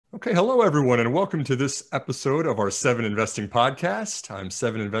Okay, hello everyone, and welcome to this episode of our Seven Investing podcast. I'm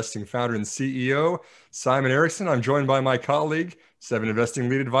Seven Investing founder and CEO Simon Erickson. I'm joined by my colleague, Seven Investing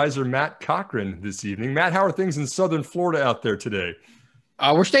lead advisor Matt Cochrane this evening. Matt, how are things in Southern Florida out there today?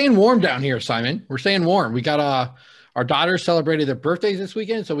 We're staying warm down here, Simon. We're staying warm. We got our daughters celebrated their birthdays this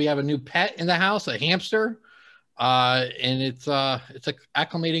weekend, so we have a new pet in the house, a hamster, and it's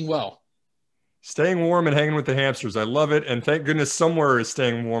acclimating well. Staying warm and hanging with the hamsters. I love it. And thank goodness somewhere is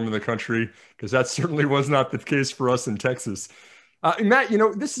staying warm in the country, because that certainly was not the case for us in Texas. Matt,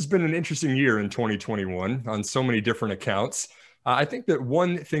 this has been an interesting year in 2021 on so many different accounts. I think that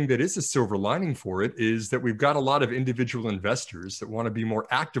one thing that is a silver lining for it is that we've got a lot of individual investors that want to be more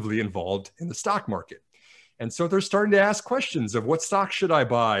actively involved in the stock market. And so they're starting to ask questions of what stock should I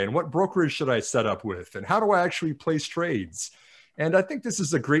buy and what brokerage should I set up with and how do I actually place trades? And I think this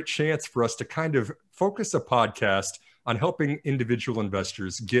is a great chance for us to kind of focus a podcast on helping individual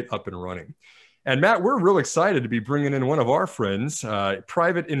investors get up and running. And Matt, we're real excited to be bringing in one of our friends,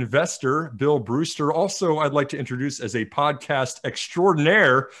 private investor, Bill Brewster. Also, I'd like to introduce as a podcast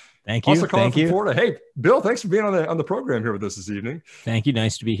extraordinaire. Thank you. Also calling from Florida. Hey, Bill, thanks for being on the program here with us this evening. Thank you.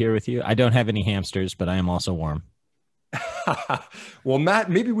 Nice to be here with you. I don't have any hamsters, but I am also warm. Well, Matt,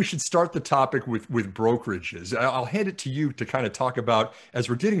 maybe we should start the topic with brokerages. I'll hand it to you to kind of talk about, as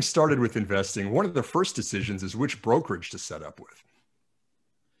we're getting started with investing, one of the first decisions is which brokerage to set up with.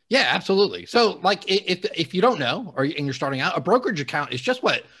 Yeah, absolutely. So like if you don't know, and you're starting out, a brokerage account is just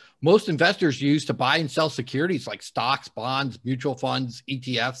what most investors use to buy and sell securities like stocks, bonds, mutual funds,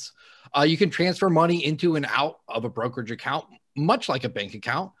 ETFs. You can transfer money into and out of a brokerage account, much like a bank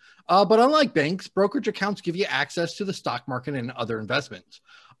account. But unlike banks, brokerage accounts give you access to the stock market and other investments.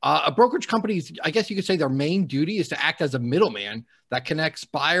 A brokerage company's, I guess you could say, their main duty is to act as a middleman that connects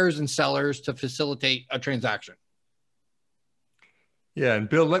buyers and sellers to facilitate a transaction. Yeah, and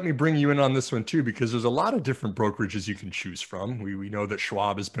Bill, let me bring you in on this one too, because there's a lot of different brokerages you can choose from. We know that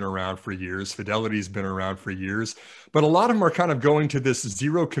Schwab has been around for years, Fidelity's been around for years, but a lot of them are kind of going to this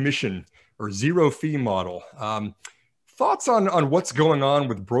zero commission or zero fee model. Thoughts on what's going on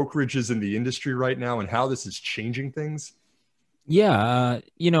with brokerages in the industry right now and how this is changing things? Yeah,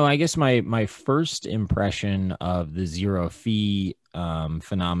 I guess my first impression of the zero fee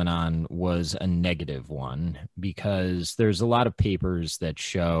phenomenon was a negative one, because there's a lot of papers that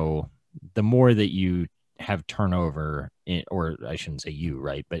show the more that you have turnover, or I shouldn't say you,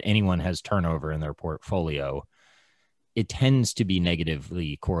 right, but anyone has turnover in their portfolio, it tends to be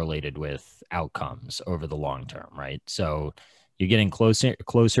negatively correlated with outcomes over the long term, right? So you're getting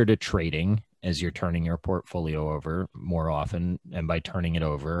closer to trading as you're turning your portfolio over more often. And by turning it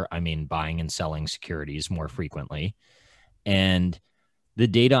over, I mean buying and selling securities more frequently. And the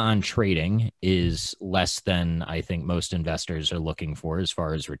data on trading is less than I think most investors are looking for as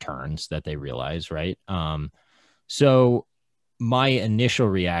far as returns that they realize, right? So my initial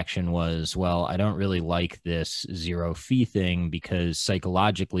reaction was, well, I don't really like this zero fee thing, because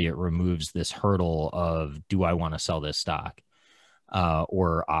psychologically it removes this hurdle of, do I want to sell this stock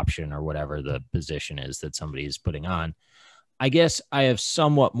or option or whatever the position is that somebody is putting on. I guess I have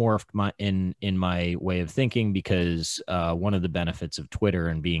somewhat morphed in my way of thinking, because one of the benefits of Twitter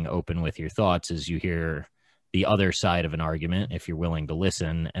and being open with your thoughts is you hear the other side of an argument if you're willing to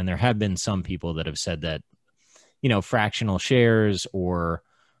listen. And there have been some people that have said that, fractional shares or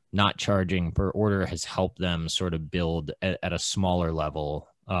not charging per order has helped them sort of build at a smaller level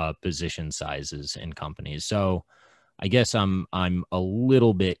position sizes in companies. So I guess I'm a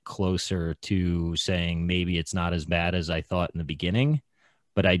little bit closer to saying maybe it's not as bad as I thought in the beginning,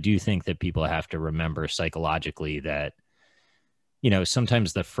 but I do think that people have to remember psychologically that,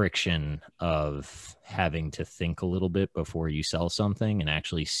 sometimes the friction of having to think a little bit before you sell something and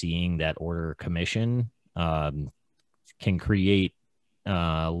actually seeing that order commission can create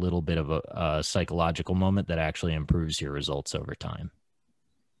a little bit of a psychological moment that actually improves your results over time.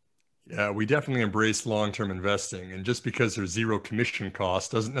 Yeah, we definitely embrace long-term investing. And just because there's zero commission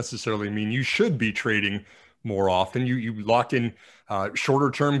cost doesn't necessarily mean you should be trading more often. You lock in shorter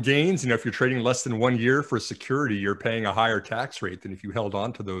term gains. If you're trading less than 1 year for a security, you're paying a higher tax rate than if you held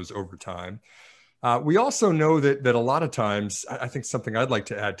on to those over time. We also know that a lot of times, I think something I'd like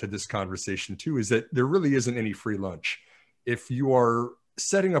to add to this conversation too, is that there really isn't any free lunch. If you are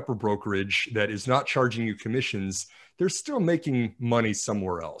setting up a brokerage that is not charging you commissions, they're still making money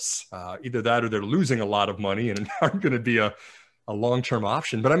somewhere else. Either that or they're losing a lot of money and aren't going to be a long-term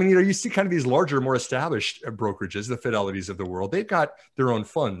option. But I mean, you see kind of these larger, more established brokerages, the Fidelities of the world, they've got their own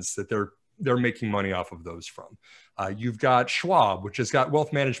funds that they're they're making money off of those from. You've got Schwab, which has got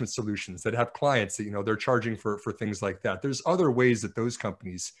wealth management solutions that have clients that, you know, they're charging for things like that. There's other ways that those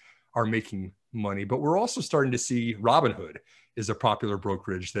companies are making money, but we're also starting to see Robinhood is a popular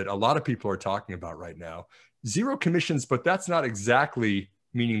brokerage that a lot of people are talking about right now. Zero commissions, but that's not exactly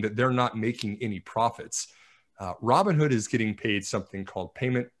meaning that they're not making any profits. Robinhood is getting paid something called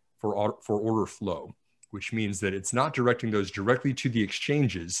payment for order flow, which means that it's not directing those directly to the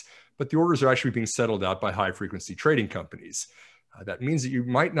exchanges, but the orders are actually being settled out by high frequency trading companies. That means that you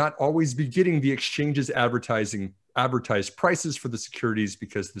might not always be getting the exchanges advertised prices for the securities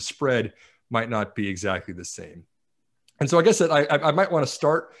because the spread might not be exactly the same. And so I guess that I might want to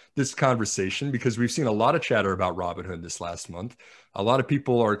start this conversation because we've seen a lot of chatter about Robinhood this last month. A lot of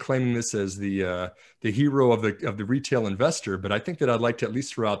people are claiming this as the hero of the retail investor, but I think that I'd like to at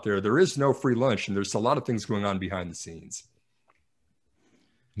least throw out there is no free lunch, and there's a lot of things going on behind the scenes.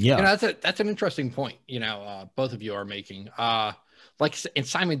 Yeah, you know, that's an interesting point. You know, both of you are making. Like, and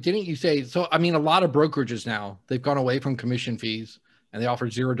Simon, didn't you say so? I mean, a lot of brokerages now, they've gone away from commission fees and they offer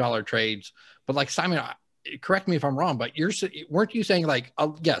 $0 trades. But like Simon, correct me if I'm wrong, but weren't you saying like,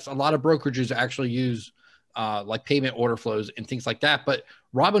 yes, a lot of brokerages actually use like payment order flows and things like that, but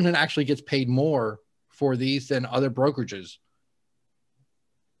Robinhood actually gets paid more for these than other brokerages?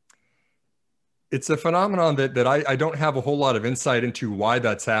 It's a phenomenon that I don't have a whole lot of insight into why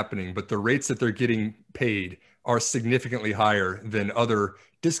that's happening, but the rates that they're getting paid are significantly higher than other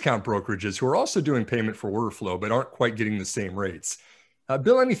discount brokerages who are also doing payment for order flow, but aren't quite getting the same rates.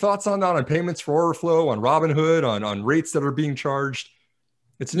 Bill, any thoughts on that, on payments for order flow, on Robinhood, on rates that are being charged?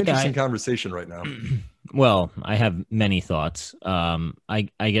 It's an interesting conversation right now. Well, I have many thoughts. I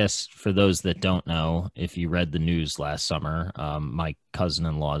guess for those that don't know, if you read the news last summer, my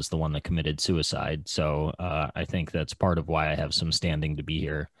cousin-in-law is the one that committed suicide. So I think that's part of why I have some standing to be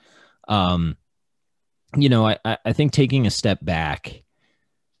here. You know, I think taking a step back,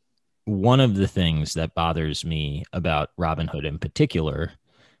 one of the things that bothers me about Robinhood in particular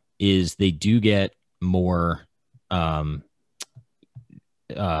is they do get more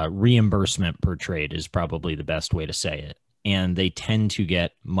reimbursement per trade is probably the best way to say it. And they tend to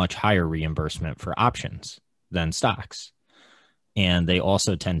get much higher reimbursement for options than stocks. And they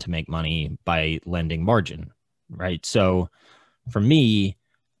also tend to make money by lending margin, right? So for me,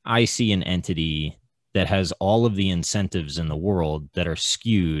 I see an entity that has all of the incentives in the world that are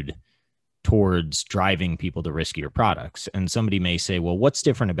skewed towards driving people to riskier products. And somebody may say, well, what's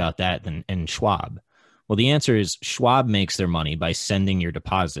different about that than in Schwab? Well, the answer is Schwab makes their money by sending your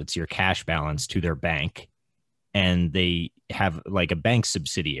deposits, your cash balance to their bank. And they have like a bank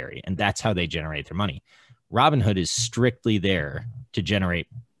subsidiary, and that's how they generate their money. Robinhood is strictly there to generate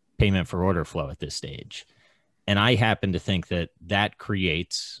payment for order flow at this stage. And I happen to think that that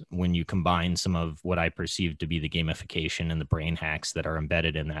creates, when you combine some of what I perceive to be the gamification and the brain hacks that are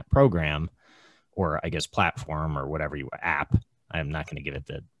embedded in that program, or I guess platform or whatever app, I'm not going to give it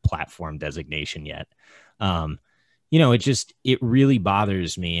the platform designation yet. You know, it really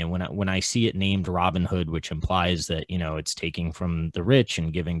bothers me. And when I see it named Robinhood, which implies that, you know, it's taking from the rich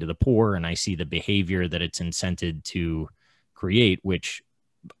and giving to the poor, and I see the behavior that it's incented to create, which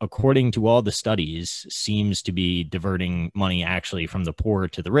according to all the studies seems to be diverting money actually from the poor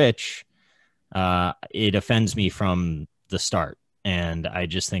to the rich, it offends me from the start. And I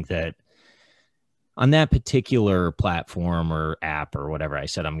just think that on that particular platform or app or whatever I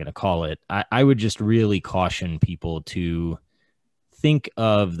said I'm going to call it, I would just really caution people to think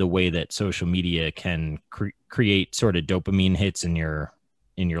of the way that social media can create sort of dopamine hits in your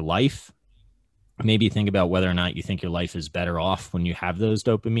life. Maybe think about whether or not you think your life is better off when you have those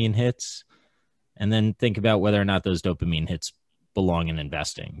dopamine hits. And then think about whether or not those dopamine hits belong in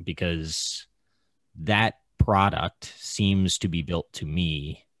investing, because that product seems to be built to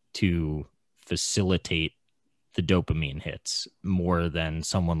me to facilitate the dopamine hits more than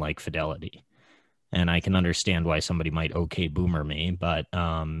someone like Fidelity. And I can understand why somebody might okay boomer me, but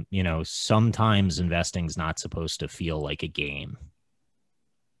you know, sometimes investing's not supposed to feel like a game.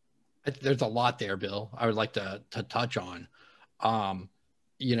 There's a lot there, Bill, I would like to touch on,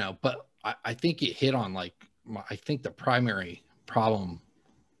 you know, but I think you hit on like, I think the primary problem,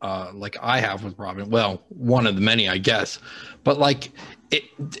 like I have with Robin, well, one of the many, I guess, but like,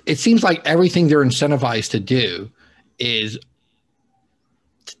 it seems like everything they're incentivized to do is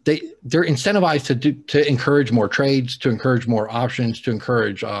they're incentivized to encourage more trades, to encourage more options, to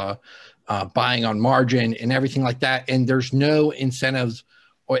encourage buying on margin and everything like that. And there's no incentives,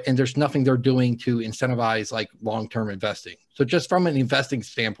 and there's nothing they're doing to incentivize like long-term investing. So just from an investing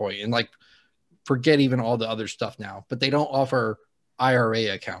standpoint, and like forget even all the other stuff now, but they don't offer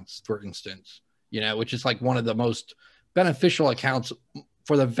IRA accounts, for instance, which is like one of the most beneficial accounts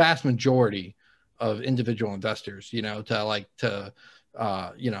for the vast majority of individual investors,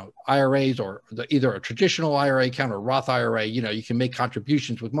 IRAs or either a traditional IRA account or Roth IRA. You can make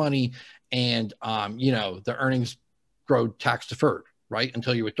contributions with money and, the earnings grow tax deferred, right?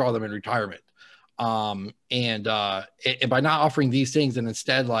 Until you withdraw them in retirement. And by not offering these things and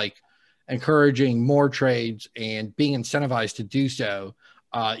instead like encouraging more trades and being incentivized to do so,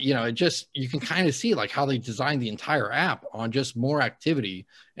 you can kind of see like how they designed the entire app on just more activity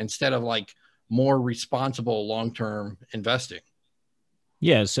instead of like more responsible long-term investing.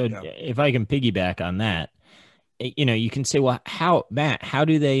 Yeah. So if I can piggyback on that, you can say, well, how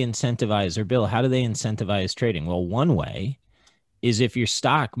do they incentivize, or Bill, how do they incentivize trading? Well, one way is if your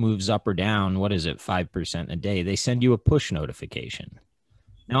stock moves up or down, 5% a day, they send you a push notification.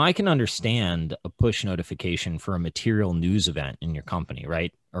 Now, I can understand a push notification for a material news event in your company,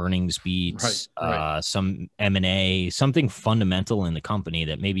 right? Earnings beats, right. Some M&A, something fundamental in the company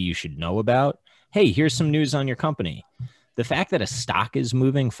that maybe you should know about. Hey, here's some news on your company. The fact that a stock is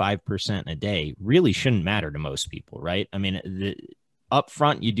moving 5% a day really shouldn't matter to most people, right? I mean, up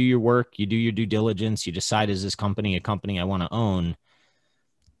front, you do your work, you do your due diligence, you decide, is this company a company I want to own?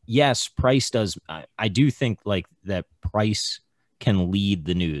 Yes, price does. I do think like that price can lead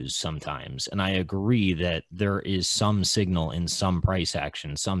the news sometimes. And I agree that there is some signal in some price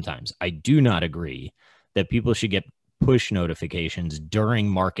action sometimes. I do not agree that people should get push notifications during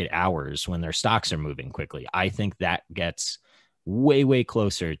market hours when their stocks are moving quickly. I think that gets way, way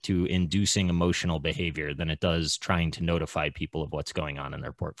closer to inducing emotional behavior than it does trying to notify people of what's going on in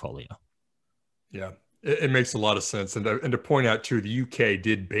their portfolio. Yeah, it makes a lot of sense. And to point out too, the UK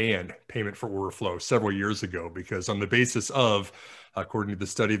did ban payment for order flow several years ago because on the basis of, according to the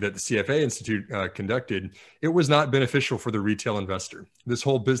study that the CFA Institute conducted, it was not beneficial for the retail investor. This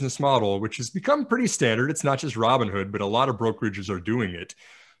whole business model, which has become pretty standard, it's not just Robinhood, but a lot of brokerages are doing it,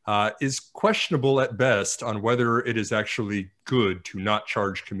 is questionable at best on whether it is actually good to not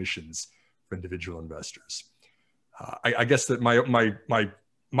charge commissions for individual investors. I guess that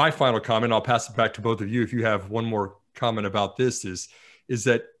my final comment, I'll pass it back to both of you if you have one more comment about this, is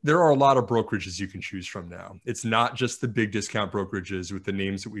that there are a lot of brokerages you can choose from now. It's not just the big discount brokerages with the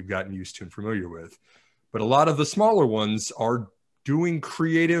names that we've gotten used to and familiar with, but a lot of the smaller ones are doing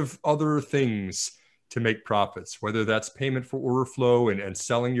creative other things to make profits, whether that's payment for order flow and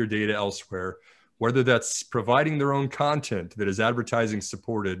selling your data elsewhere, whether that's providing their own content that is advertising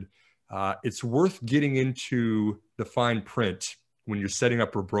supported. It's worth getting into the fine print when you're setting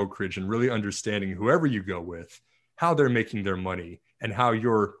up a brokerage and really understanding whoever you go with, how they're making their money, and how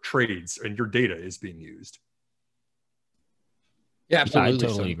your trades and your data is being used. Yeah, absolutely. Yeah, I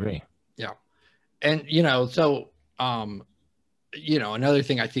totally agree. Yeah. And, another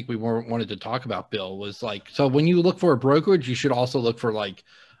thing I think we wanted to talk about, Bill, was like, so when you look for a brokerage, you should also look for like,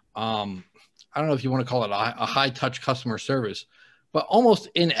 I don't know if you want to call it a high touch customer service, but almost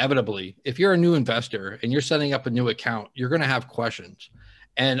inevitably, if you're a new investor and you're setting up a new account, you're going to have questions.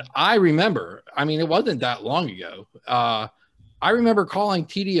 And I remember, it wasn't that long ago. I remember calling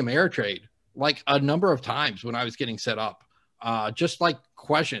TD Ameritrade like a number of times when I was getting set up, just like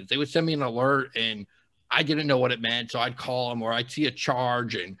questions. They would send me an alert and I didn't know what it meant. So I'd call them, or I'd see a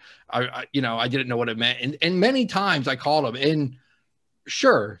charge and I didn't know what it meant. And many times I called them and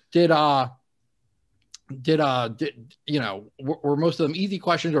sure, were most of them easy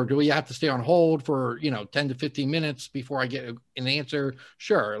questions, or do we have to stay on hold for 10 to 15 minutes before I get an answer?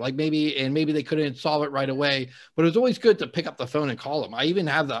 Sure, like maybe they couldn't solve it right away, but it was always good to pick up the phone and call them. I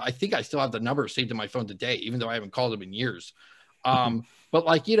think I still have the number saved in my phone today, even though I haven't called them in years. But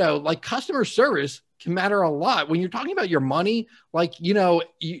like customer service can matter a lot when you're talking about your money. Like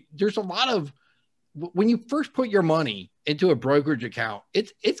there's a lot of, when you first put your money into a brokerage account,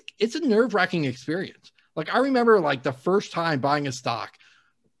 it's a nerve-wracking experience. Like I remember like the first time buying a stock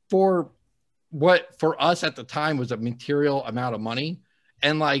for what for us at the time was a material amount of money.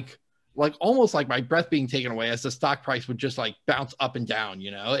 And like almost like my breath being taken away as the stock price would just like bounce up and down,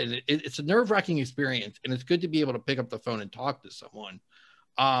 and it's a nerve-wracking experience. And it's good to be able to pick up the phone and talk to someone,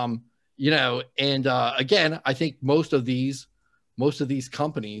 again, I think most of these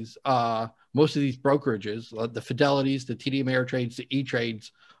companies, most of these brokerages, the Fidelities, the TD Ameritrades, the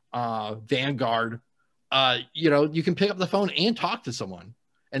E-Trades, Vanguard, you can pick up the phone and talk to someone,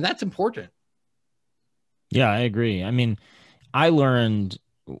 and that's important. Yeah, I agree. I learned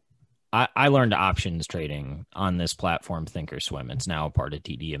options trading on this platform, Thinkorswim. It's now a part of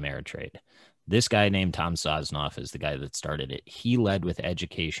TD Ameritrade. This guy named Tom Sosnoff is the guy that started it. He led with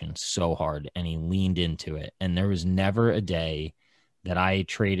education so hard and he leaned into it. And there was never a day that I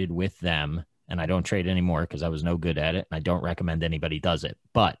traded with them, and I don't trade anymore because I was no good at it, and I don't recommend anybody does it.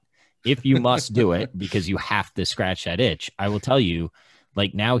 But if you must do it because you have to scratch that itch, I will tell you,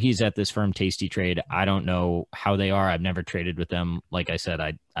 like now he's at this firm, Tasty Trade. I don't know how they are. I've never traded with them. Like I said,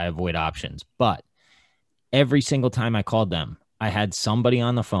 I avoid options. But every single time I called them, I had somebody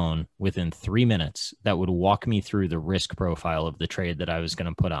on the phone within 3 minutes that would walk me through the risk profile of the trade that I was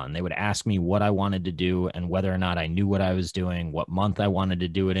going to put on. They would ask me what I wanted to do and whether or not I knew what I was doing, what month I wanted to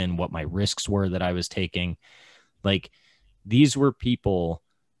do it in, what my risks were that I was taking. Like these were people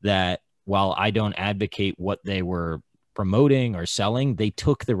that, while I don't advocate what they were promoting or selling, they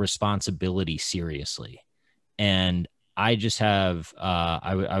took the responsibility seriously. And I just have,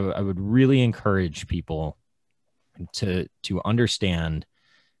 I would really encourage people to understand,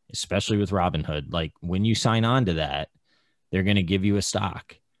 especially with Robinhood, like when you sign on to that, they're going to give you a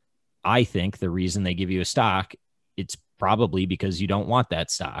stock. I think the reason they give you a stock, it's probably because you don't want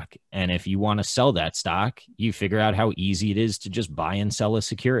that stock. And if you want to sell that stock, you figure out how easy it is to just buy and sell a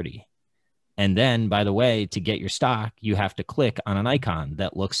security. And then, by the way, to get your stock, you have to click on an icon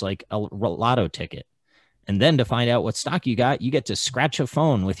that looks like a lotto ticket. And then to find out what stock you get to scratch a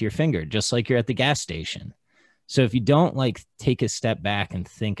phone with your finger, just like you're at the gas station. So if you don't like take a step back and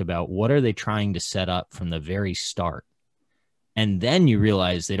think about what are they trying to set up from the very start, and then you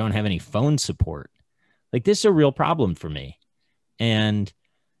realize they don't have any phone support, like this is a real problem for me. And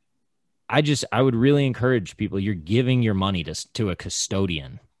I would really encourage people, you're giving your money to a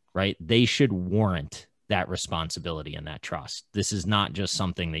custodian, right? They should warrant that responsibility and that trust. This is not just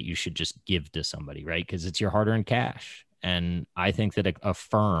something that you should just give to somebody, right? Because it's your hard-earned cash. And I think that a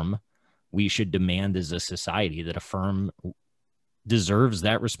firm, we should demand as a society that a firm deserves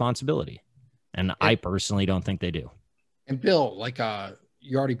that responsibility. And I personally don't think they do. And Bill, like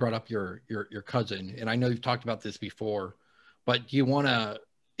you already brought up your cousin, and I know you've talked about this before, but do you want to,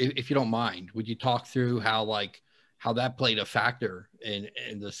 if you don't mind, would you talk through how that played a factor in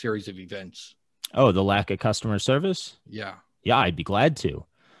the series of events? Oh, the lack of customer service? Yeah. Yeah, I'd be glad to.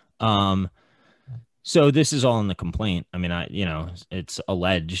 So this is all in the complaint. I mean, it's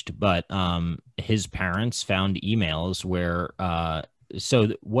alleged, but his parents found emails where,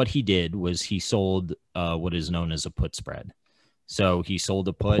 what he did was he sold what is known as a put spread. So he sold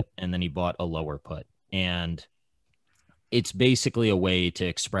a put and then he bought a lower put. And it's basically a way to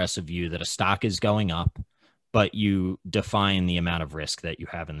express a view that a stock is going up, but you define the amount of risk that you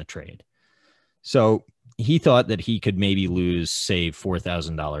have in the trade. So he thought that he could maybe lose, say,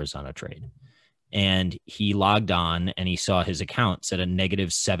 $4,000 on a trade. And he logged on and he saw his account set a negative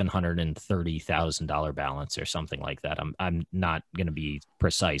 $730,000 balance or something like that. I'm not going to be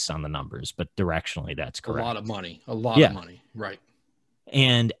precise on the numbers, but directionally that's correct. A lot of money, of money. Right.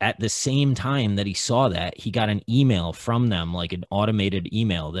 And at the same time that he saw that, he got an email from them, like an automated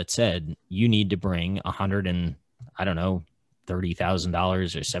email that said, you need to bring $30,000 or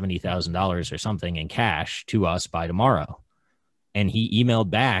 $70,000 or something in cash to us by tomorrow. And he emailed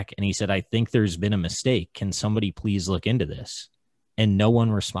back and he said, I think there's been a mistake. Can somebody please look into this? And no one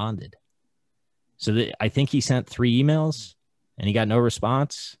responded. So I think he sent 3 emails and he got no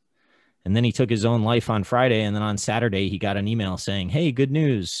response. And then he took his own life on Friday. And then on Saturday, he got an email saying, hey, good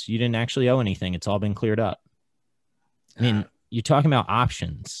news. You didn't actually owe anything. It's all been cleared up. I mean, you're talking about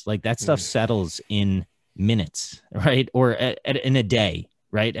options. Like that stuff settles in minutes, right? Or in a day,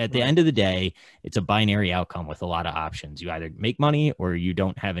 right? At the end of the day, it's a binary outcome with a lot of options. You either make money or you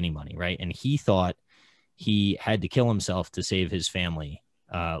don't have any money, right? And he thought he had to kill himself to save his family.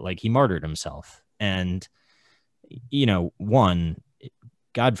 Like he martyred himself. And,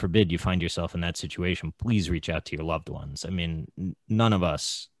 God forbid you find yourself in that situation, please reach out to your loved ones. I mean, none of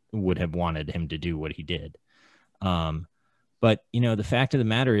us would have wanted him to do what he did. But, the fact of the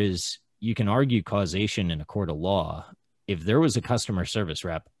matter is you can argue causation in a court of law. If there was a customer service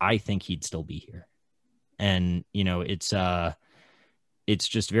rep, I think he'd still be here. And, it's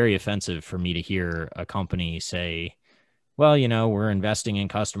just very offensive for me to hear a company say, well, we're investing in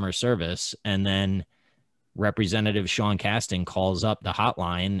customer service. And then Representative Sean Casten calls up the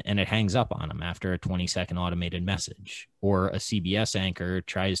hotline and it hangs up on him after a 20-second automated message. Or a CBS anchor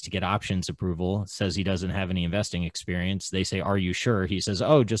tries to get options approval, says he doesn't have any investing experience. They say, are you sure? He says,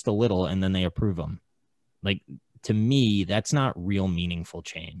 oh, just a little. And then they approve him. Like, to me, that's not real meaningful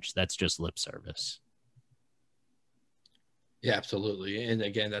change. That's just lip service. Yeah, absolutely. And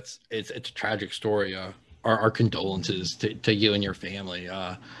again, it's a tragic story. Our condolences to you and your family.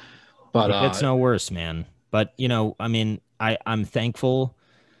 But it's no worse, man. But, I'm thankful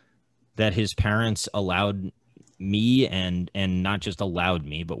that his parents allowed me and not just allowed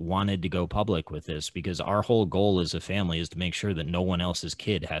me, but wanted to go public with this, because our whole goal as a family is to make sure that no one else's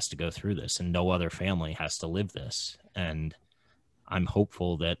kid has to go through this and no other family has to live this. And I'm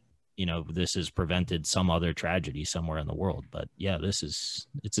hopeful that, you know, this has prevented some other tragedy somewhere in the world. But yeah,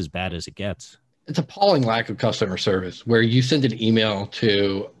 it's as bad as it gets. It's appalling lack of customer service where you send an email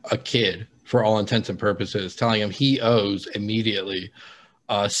to a kid for all intents and purposes, telling him he owes immediately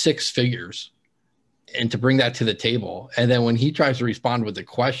 6 figures, and to bring that to the table. And then when he tries to respond with a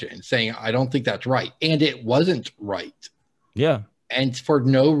question saying, I don't think that's right. And it wasn't right. Yeah. And for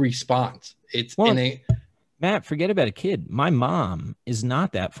no response. It's Matt, forget about a kid. My mom is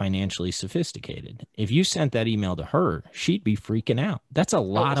not that financially sophisticated. If you sent that email to her, she'd be freaking out. That's a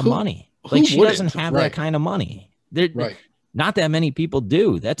lot of money. Like, she doesn't have that kind of money. Not that many people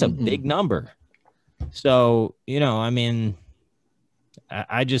do. That's a big number. So, you know, I mean,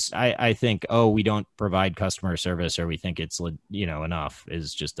 I think, we don't provide customer service, or we think it's, you know, enough,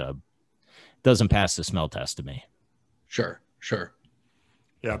 is just doesn't pass the smell test to me. Sure.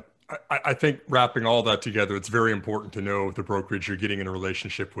 Yeah. I think wrapping all that together, it's very important to know the brokerage you're getting in a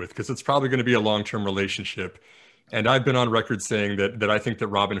relationship with, because it's probably going to be a long-term relationship. And I've been on record saying that I think that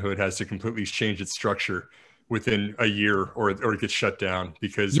Robinhood has to completely change its structure within a year, or it gets shut down.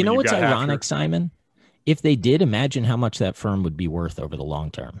 Because you know what's ironic, Simon? If they did, imagine how much that firm would be worth over the long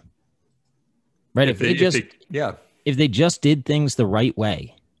term. Right? If they just did things the right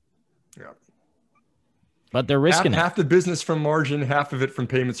way. Yeah. But they're risking half the business from margin, half of it from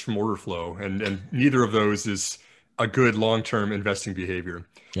payments from order flow. And neither of those is a good long-term investing behavior.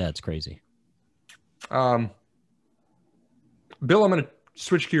 Yeah, it's crazy. Bill, I'm going to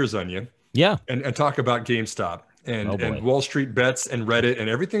switch gears on you. Yeah. And talk about GameStop and Wall Street Bets and Reddit and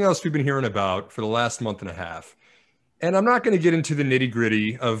everything else we've been hearing about for the last month and a half. And I'm not going to get into the nitty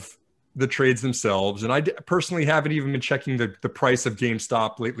gritty of the trades themselves. And I personally haven't even been checking the price of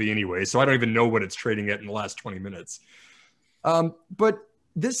GameStop lately anyway. So I don't even know what it's trading at in the last 20 minutes. But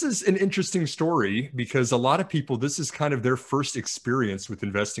this is an interesting story because a lot of people, this is kind of their first experience with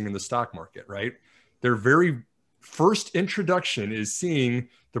investing in the stock market, right? Their very first introduction is seeing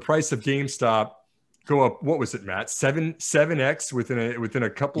the price of GameStop go up. What was it, Matt? 7x within a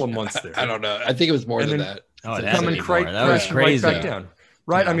couple of months there. I don't know. I think it was more than that. Oh, that was crazy. Right back down.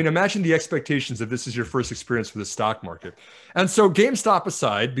 Right. Yeah. I mean, imagine the expectations if this is your first experience with the stock market. And so GameStop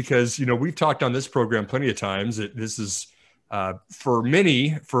aside, because, you know, we've talked on this program plenty of times, this is for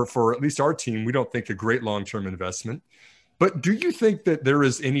many, for at least our team, we don't think a great long-term investment. But do you think that there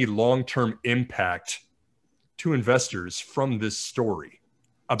is any long-term impact to investors from this story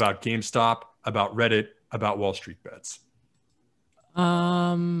about GameStop, about Reddit, about Wall Street Bets?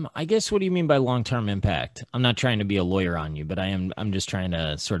 I guess, what do you mean by long-term impact? I'm not trying to be a lawyer on you, but I'm just trying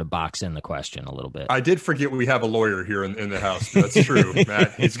to sort of box in the question a little bit. I did forget we have a lawyer here in the house. That's true,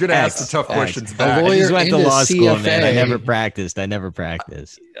 Matt. He's going to ask the tough questions back. I just went to law school, man. I never practiced. A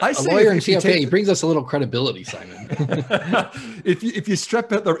lawyer in CFA, he brings us a little credibility, Simon. if you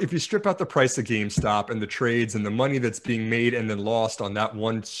strip out the price of GameStop and the trades and the money that's being made and then lost on that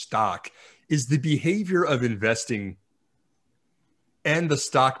one stock, is the behavior of investing and the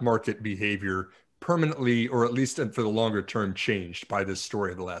stock market behavior permanently, or at least for the longer term, changed by this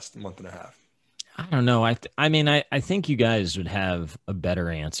story of the last month and a half? I don't know. I mean, I think you guys would have a better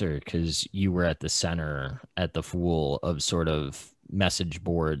answer because you were at the center, at the Fool of sort of message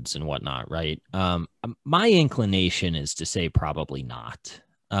boards and whatnot, right? My inclination is to say probably not.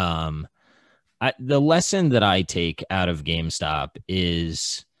 The lesson that I take out of GameStop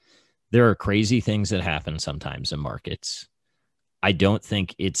is there are crazy things that happen sometimes in markets. I don't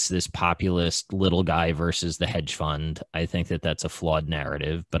think it's this populist little guy versus the hedge fund. I think that that's a flawed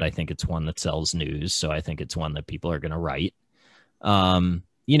narrative, but I think it's one that sells news. So I think it's one that people are going to write.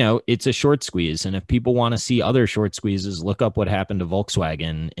 You know, it's a short squeeze. And if people want to see other short squeezes, look up what happened to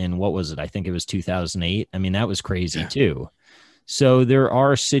Volkswagen in, what was it? I think it was 2008. I mean, that was crazy too. So there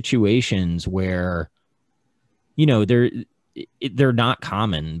are situations where, you know, they're not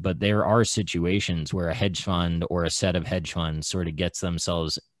common, but there are situations where a hedge fund or a set of hedge funds sort of gets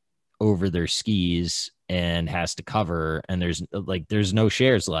themselves over their skis and has to cover, and there's no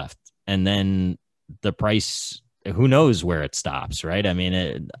shares left. And then the price, who knows where it stops, right? I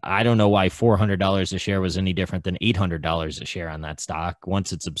mean, I don't know why $400 a share was any different than $800 a share on that stock.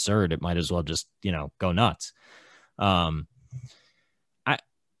 Once it's absurd, it might as well just, you know, go nuts.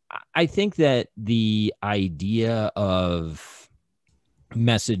 I think that the idea of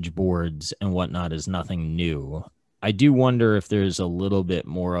message boards and whatnot is nothing new. I do wonder if there's a little bit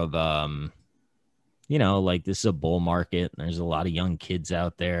more of, you know, like this is a bull market and there's a lot of young kids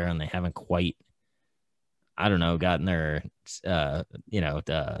out there and they haven't quite I don't know, gotten their,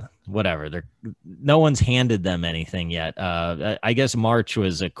 whatever. No one's handed them anything yet. I guess March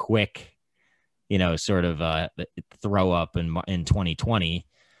was a quick, sort of throw up in 2020.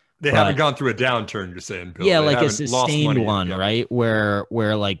 They haven't gone through a downturn, you're saying, Bill. Yeah, They like a haven't lost sustained money one, yet. right? Where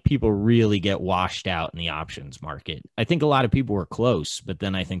like people really get washed out in the options market. I think a lot of people were close, but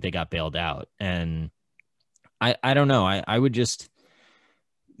then I think they got bailed out. And I don't know. I would just,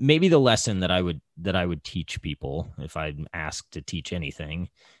 maybe the lesson that I would teach people, if I'm asked to teach anything,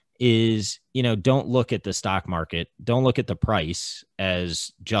 is, don't look at the stock market, don't look at the price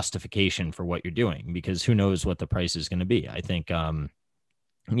as justification for what you're doing, because who knows what the price is going to be. I think, and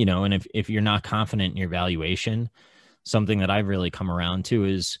if you're not confident in your valuation, something that I've really come around to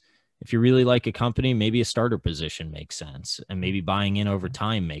is, if you really like a company, maybe a starter position makes sense, and maybe buying in over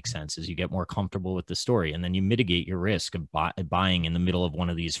time makes sense as you get more comfortable with the story, and then you mitigate your risk of buying in the middle of one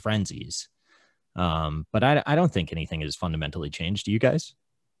of these frenzies. But I don't think anything has fundamentally changed. Do you guys?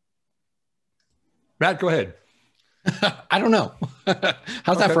 Matt, go ahead. I don't know.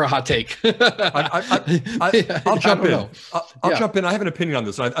 How's that for a hot take? I'll jump in. I'll jump in. I have an opinion on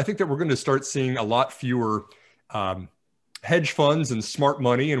this. I think that we're going to start seeing a lot fewer hedge funds and smart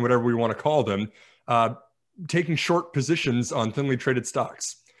money and whatever we want to call them taking short positions on thinly traded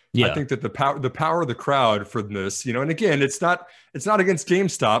stocks. Yeah. I think that the power of the crowd for this, and again, it's not against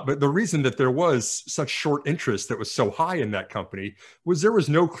GameStop, but the reason that there was such short interest that was so high in that company was there was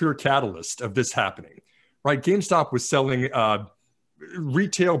no clear catalyst of this happening. Right, GameStop was selling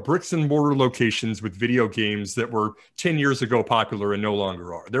retail bricks and mortar locations with video games that were 10 years ago popular and no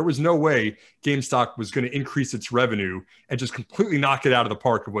longer are. There was no way GameStop was going to increase its revenue and just completely knock it out of the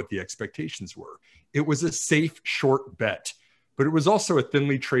park of what the expectations were. It was a safe, short bet, but it was also a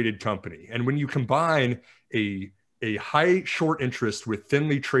thinly traded company. And when you combine a high short interest with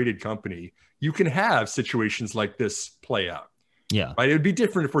thinly traded company, you can have situations like this play out. Yeah. Right. It would be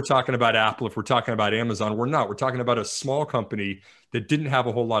different if we're talking about Apple, if we're talking about Amazon. We're not. We're talking about a small company that didn't have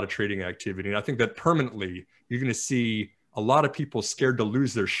a whole lot of trading activity. And I think that permanently you're going to see a lot of people scared to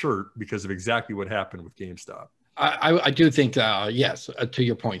lose their shirt because of exactly what happened with GameStop. I do think, yes, to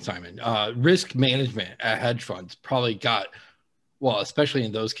your point, Simon, risk management at hedge funds probably got, well, especially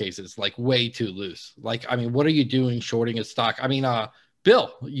in those cases, like way too loose. Like, I mean, what are you doing shorting a stock? I mean,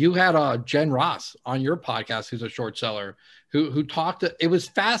 Bill, you had Jen Ross on your podcast, who's a short seller, who talked. It was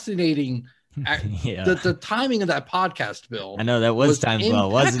fascinating. Yeah. The timing of that podcast, Bill. I know that was timed well,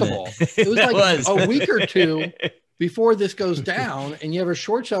 wasn't it? It was like a week or two before this goes down, and you have a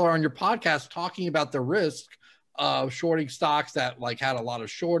short seller on your podcast talking about the risk of shorting stocks that like had a lot of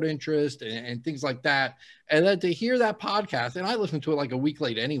short interest and things like that. And then to hear that podcast, and I listened to it like a week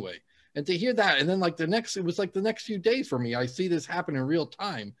late anyway. And to hear that, and then like it was like the next few days for me, I see this happen in real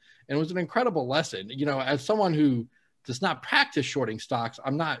time. And it was an incredible lesson. As someone who does not practice shorting stocks,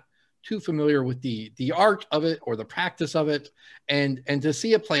 I'm not too familiar with the art of it or the practice of it. And to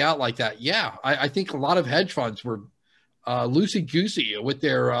see it play out like that, yeah, I think a lot of hedge funds were loosey-goosey with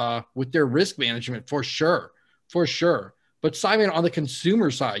their risk management for sure. But Simon, on the consumer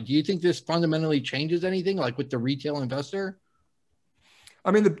side, do you think this fundamentally changes anything, like with the retail investor? I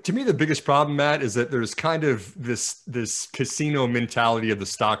mean, to me, the biggest problem, Matt, is that there's kind of this casino mentality of the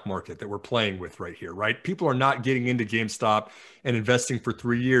stock market that we're playing with right here, right? People are not getting into GameStop and investing for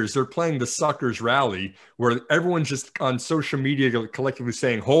 3 years. They're playing the suckers rally where everyone's just on social media collectively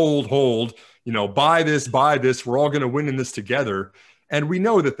saying, hold, buy this, we're all going to win in this together. And we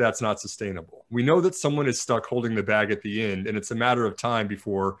know that that's not sustainable. We know that someone is stuck holding the bag at the end, and it's a matter of time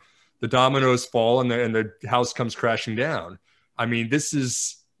before the dominoes fall and the house comes crashing down. I mean, this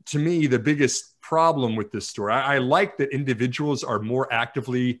is, to me, the biggest problem with this story. I like that individuals are more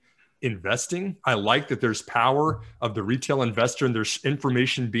actively investing. I like that there's power of the retail investor and there's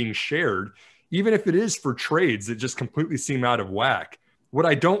information being shared, even if it is for trades that just completely seem out of whack. What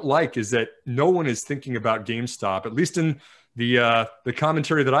I don't like is that no one is thinking about GameStop, at least in the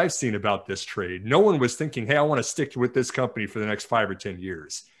commentary that I've seen about this trade. No one was thinking, hey, I want to stick with this company for the next 5 or 10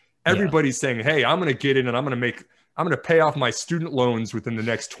 years. Everybody's saying, hey, I'm going to get in and I'm going to pay off my student loans within the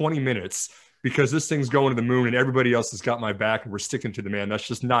next 20 minutes because this thing's going to the moon and everybody else has got my back and we're sticking to the man. That's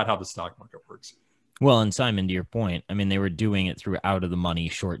just not how the stock market works. Well, and Simon, to your point, I mean, they were doing it through out of the money,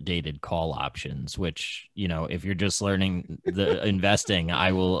 short dated call options, which, if you're just learning the investing,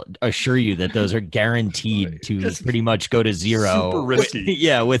 I will assure you that those are guaranteed to pretty much go to zero. Super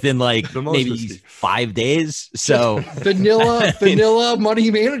risky. Within like maybe risky. 5 days. So vanilla money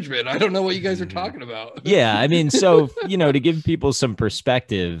management. I don't know what you guys are talking about. Yeah. I mean, so, to give people some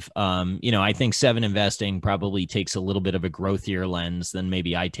perspective, I think 7 Investing probably takes a little bit of a growthier lens than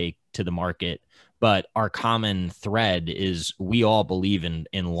maybe I take to the market. but our common thread is we all believe in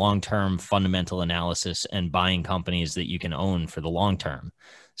long-term fundamental analysis and buying companies that you can own for the long term.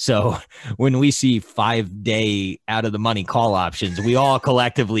 So when we see 5-day out of the money call options, we all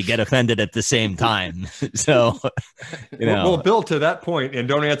collectively get offended at the same time. So, well, Bill, to that point, and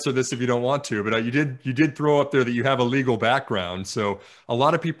don't answer this if you don't want to, but you did throw up there that you have a legal background. So a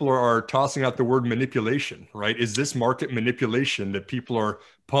lot of people are tossing out the word manipulation, right? Is this market manipulation that people are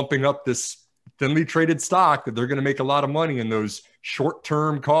pumping up this thinly traded stock that they're going to make a lot of money in those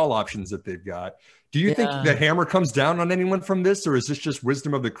short-term call options that they've got? Do you think the hammer comes down on anyone from this, or is this just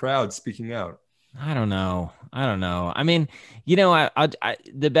wisdom of the crowd speaking out? I don't know. I mean,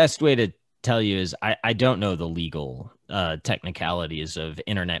 the best way to tell you is I don't know the legal technicalities of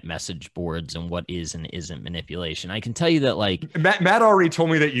internet message boards and what is and isn't manipulation. I can tell you that, like, Matt already told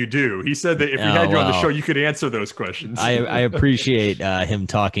me that you do. He said that if we had you on the show, you could answer those questions. I appreciate him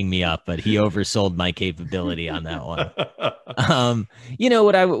talking me up, but he oversold my capability on that one.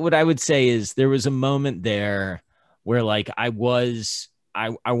 What I would say is there was a moment there where, like, I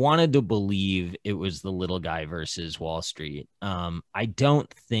wanted to believe it was the little guy versus Wall Street. I don't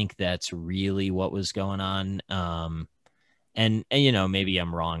think that's really what was going on. And maybe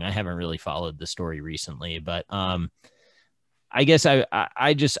I'm wrong. I haven't really followed the story recently, but I guess I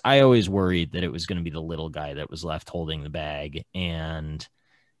always worried that it was going to be the little guy that was left holding the bag. And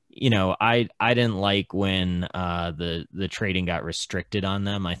I didn't like when the trading got restricted on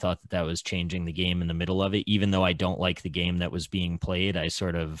them. I thought that was changing the game in the middle of it. Even though I don't like the game that was being played, I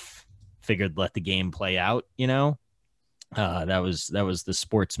sort of figured let the game play out. That was the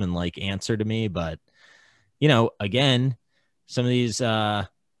sportsman-like answer to me. But again, some of these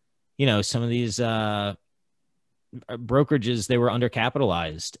brokerages, they were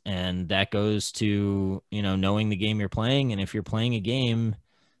undercapitalized, and that goes to knowing the game you're playing. And if you're playing a game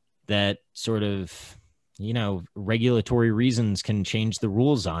that sort of, regulatory reasons can change the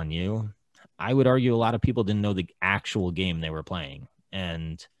rules on you, I would argue a lot of people didn't know the actual game they were playing.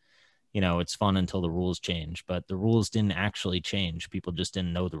 And, it's fun until the rules change, but the rules didn't actually change. People just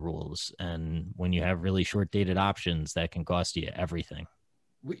didn't know the rules. And when you have really short dated options, that can cost you everything.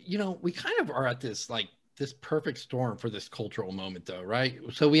 We kind of are at this perfect storm for this cultural moment, though, right?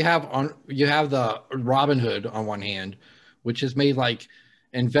 So you have the Robinhood on one hand, which has made like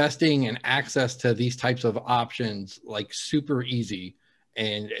investing and access to these types of options like super easy,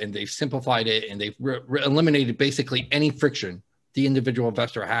 and they've simplified it, and they've eliminated basically any friction the individual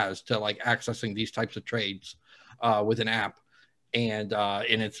investor has to like accessing these types of trades with an app, and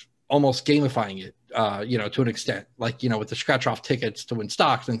it's almost gamifying it, to an extent, like, with the scratch off tickets to win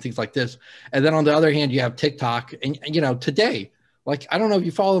stocks and things like this. And then on the other hand, you have TikTok, and today, like, I don't know if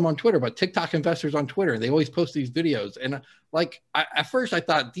you follow them on Twitter, but TikTok investors on Twitter, they always post these videos. And at first I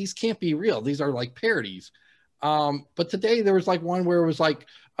thought these can't be real. These are like parodies. But today there was like one where it was like,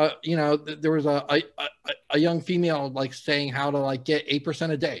 there was a young female like saying how to like get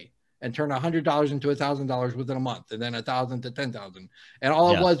 8% a day and turn $100 into $1,000 within a month, and then 1,000 to 10,000. And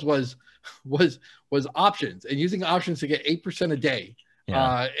all it was options, and using options to get 8% a day.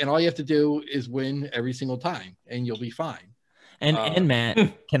 Yeah. And all you have to do is win every single time, and you'll be fine. And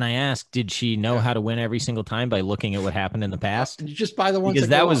Matt, can I ask, did she know how to win every single time by looking at what happened in the past? You just buy the ones, because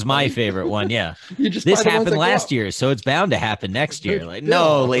that was my favorite one. Yeah. This happened last year, so it's bound to happen next year. Like,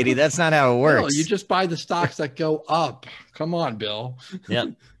 no, lady, that's not how it works. No, you just buy the stocks that go up. Come on, Bill. Yep.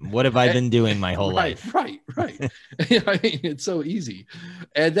 What have I been doing my whole life? Right. I mean, it's so easy.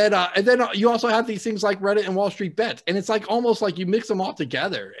 And then you also have these things like Reddit and Wall Street Bets, and it's like almost like you mix them all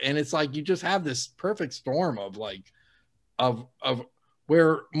together, and it's like you just have this perfect storm of like of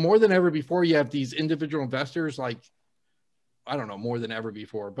where more than ever before you have these individual investors, like, I don't know, more than ever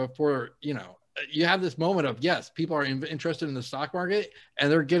before, but you have this moment of, yes, people are interested in the stock market,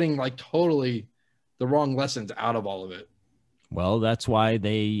 and they're getting like totally the wrong lessons out of all of it. Well, that's why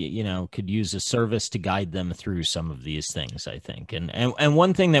they, could use a service to guide them through some of these things, I think. And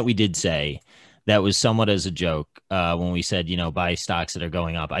one thing that we did say that was somewhat as a joke when we said, buy stocks that are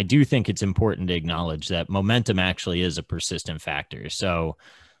going up. I do think it's important to acknowledge that momentum actually is a persistent factor. So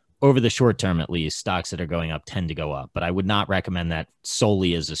over the short term, at least, stocks that are going up tend to go up. But I would not recommend that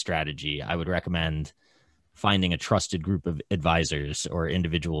solely as a strategy. I would recommend finding a trusted group of advisors or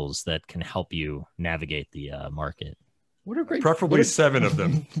individuals that can help you navigate the market. Preferably 7 of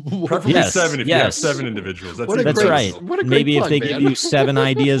them. Preferably 7 if you have 7 individuals. That's right. Maybe if they give you 7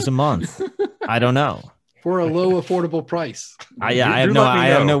 ideas a month. I don't know. For a low, affordable price. I have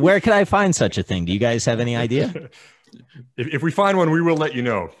no. Where could I find such a thing? Do you guys have any idea? If we find one, we will let you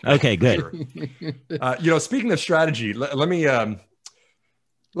know. Okay, good. Sure. Speaking of strategy, let me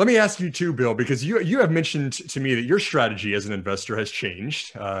Let me ask you too, Bill, because you have mentioned to me that your strategy as an investor has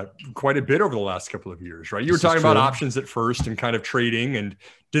changed quite a bit over the last couple of years, right? You were This is talking about true. options at first and kind of trading and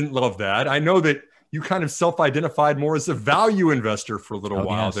didn't love that. I know that you kind of self-identified more as a value investor for a little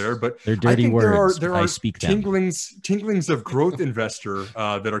while yes. there, but They're I dirty think words. there I are speak them. tinklings of growth investor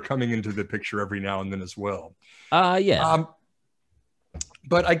that are coming into the picture every now and then as well. Yeah.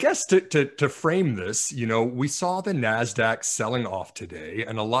 But I guess to frame this, we saw the NASDAQ selling off today,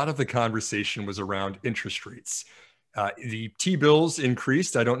 and a lot of the conversation was around interest rates. The T-bills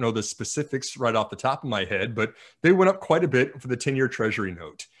increased. I don't know the specifics right off the top of my head, but they went up quite a bit for the 10-year Treasury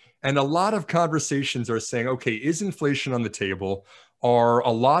note. And a lot of conversations are saying, okay, is inflation on the table? Are a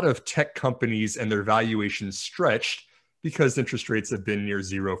lot of tech companies and their valuations stretched because interest rates have been near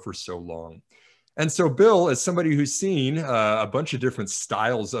zero for so long? And so, Bill, as somebody who's seen a bunch of different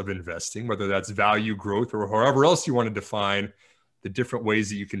styles of investing, whether that's value, growth, or however else you want to define the different ways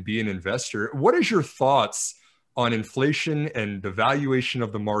that you can be an investor, what is your thoughts on inflation and the valuation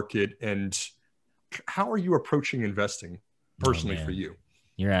of the market, and how are you approaching investing personally for you?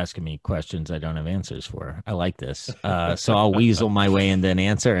 You're asking me questions I don't have answers for. I like this. So I'll weasel my way into an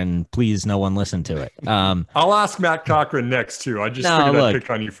answer, and please, no one listen to it. I'll ask Matt Cochrane next, too. I just figured I'd pick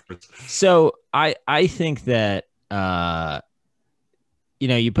on you first. So I think that,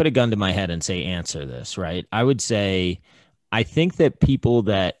 you put a gun to my head and say, answer this, right? I would say, I think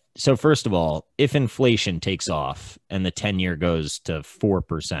that so first of all, if inflation takes off and the 10-year goes to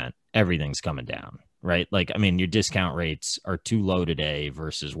 4%, everything's coming down. Right. Like, I mean, your discount rates are too low today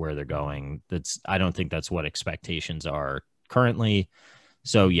versus where they're going. I don't think that's what expectations are currently.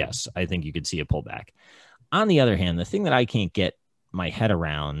 So yes, I think you could see a pullback. On the other hand, the thing that I can't get my head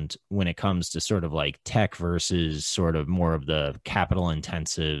around when it comes to sort of like tech versus sort of more of the capital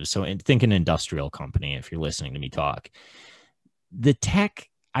intensive. So think an industrial company, if you're listening to me talk, the tech,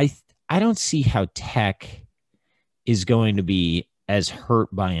 I don't see how tech is going to be as hurt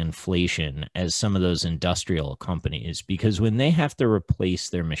by inflation as some of those industrial companies, because when they have to replace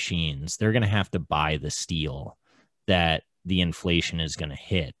their machines, they're going to have to buy the steel that the inflation is going to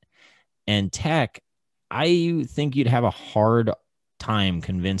hit. And tech, I think you'd have a hard time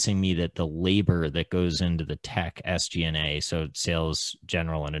convincing me that the labor that goes into the tech SG&A, so sales,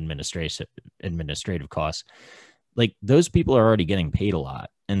 general, and administrative costs, like those people are already getting paid a lot.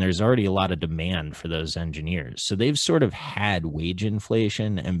 And there's already a lot of demand for those engineers. So they've sort of had wage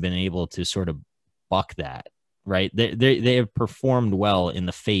inflation and been able to sort of buck that, right? They have performed well in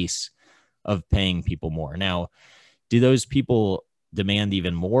the face of paying people more. Now, do those people demand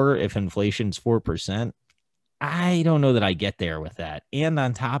even more if inflation's 4%? I don't know that I get there with that. And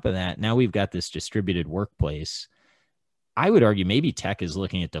on top of that, now we've got this distributed workplace. I would argue maybe tech is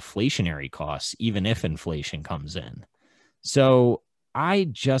looking at deflationary costs, even if inflation comes in. So I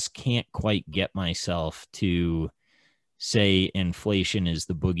just can't quite get myself to say inflation is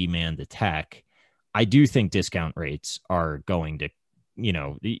the boogeyman to tech. I do think discount rates are going to,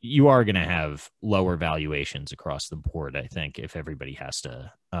 you are going to have lower valuations across the board, I think, if everybody has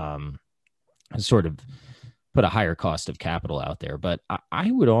to sort of put a higher cost of capital out there. But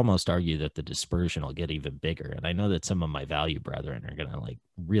I would almost argue that the dispersion will get even bigger. And I know that some of my value brethren are going to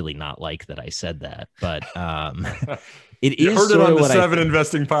really not like that I said that, but you heard it on the Seven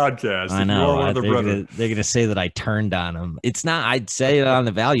Investing podcast. I know. They're going to say that I turned on them. It's not, I'd say it on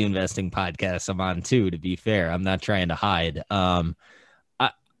the value investing podcast I'm on too, to be fair. I'm not trying to hide.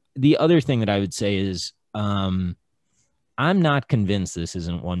 The other thing that I would say is I'm not convinced this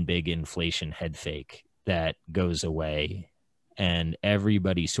isn't one big inflation head fake that goes away and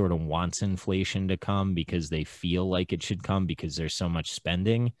everybody sort of wants inflation to come because they feel like it should come because there's so much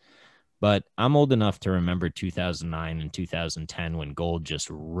spending. But I'm old enough to remember 2009 and 2010 when gold just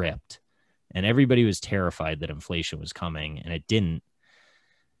ripped and everybody was terrified that inflation was coming and it didn't.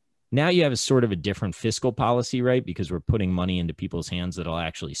 Now you have a sort of a different fiscal policy, right? Because we're putting money into people's hands that'll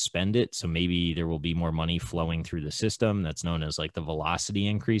actually spend it. So maybe there will be more money flowing through the system. That's known as like the velocity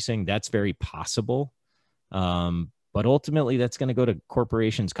increasing. That's very possible. But ultimately that's going to go to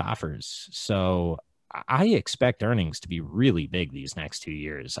corporations' coffers. So I expect earnings to be really big these next 2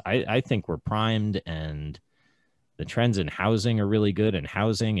 years. I think we're primed and the trends in housing are really good. And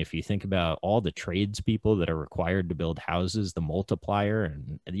housing, if you think about all the tradespeople that are required to build houses, the multiplier,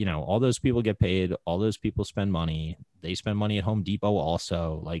 and all those people get paid, all those people spend money. They spend money at Home Depot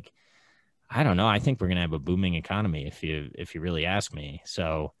also. Like, I don't know. I think we're going to have a booming economy if you really ask me.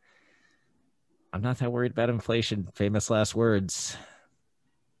 So I'm not that worried about inflation. Famous last words.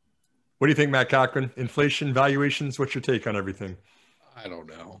 What do you think, Matt Cochrane? Inflation, valuations, what's your take on everything? I don't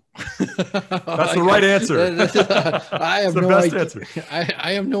know. That's the right answer. I have the no best idea. answer.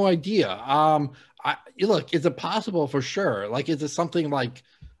 I have no idea. Look, is it possible? For sure. Like, is it something like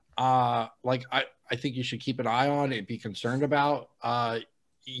I think you should keep an eye on and be concerned about?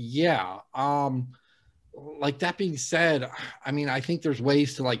 Yeah. Like, that being said, I mean, I think there's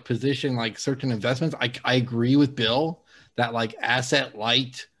ways to like position like certain investments. I agree with Bill that like asset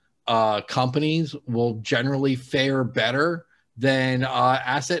light companies will generally fare better than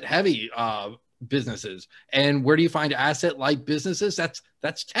asset heavy businesses. And where do you find asset light businesses? That's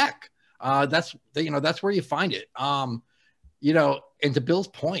tech. That's where you find it. And to Bill's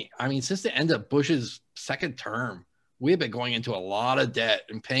point, I mean, since the end of Bush's second term, we have been going into a lot of debt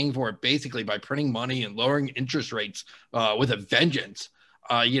and paying for it basically by printing money and lowering interest rates with a vengeance.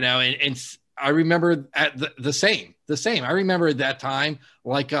 And I remember at the same. I remember at that time,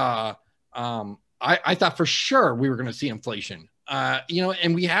 like I thought for sure we were going to see inflation.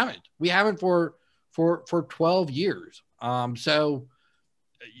 And we haven't for 12 years. So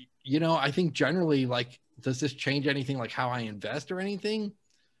I think generally, like, does this change anything like how I invest or anything?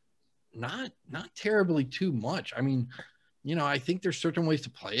 Not terribly too much. I mean, I think there's certain ways to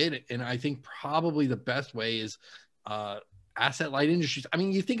play it, and I think probably the best way is asset light industries. I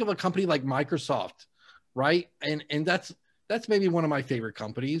mean, you think of a company like Microsoft, right? And that's maybe one of my favorite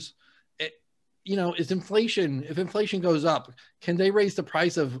companies. Is inflation, if inflation goes up, can they raise the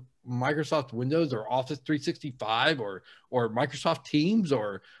price of Microsoft Windows or Office 365 or Microsoft Teams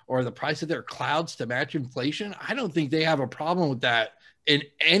or the price of their clouds to match inflation? I don't think they have a problem with that in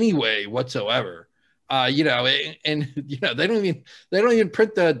any way whatsoever. They don't even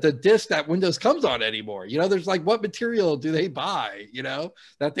print the disk that Windows comes on anymore. There's like, what material do they buy,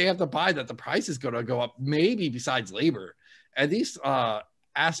 that they have to buy, that the price is going to go up, maybe besides labor. And these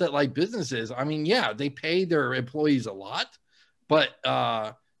asset light businesses, I mean, yeah, they pay their employees a lot, but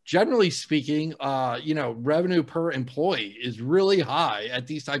generally speaking, revenue per employee is really high at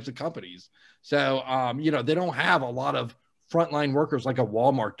these types of companies. So, they don't have a lot of frontline workers like a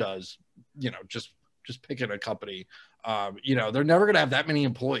Walmart does, just picking a company. They're never going to have that many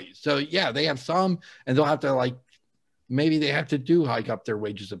employees. So yeah, they have some, and they'll have to maybe they have to do hike up their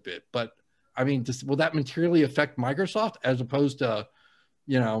wages a bit. But I mean, will that materially affect Microsoft as opposed to,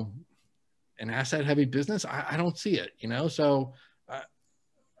 an asset heavy business? I don't see it, so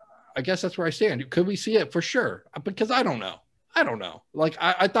I guess that's where I stand. Could we see it? For sure. Because I don't know. Like,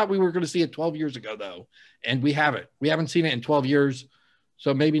 I thought we were going to see it 12 years ago though. And we haven't seen it in 12 years.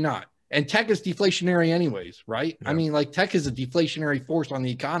 So maybe not. And tech is deflationary anyways, right? Yeah. I mean, like, tech is a deflationary force on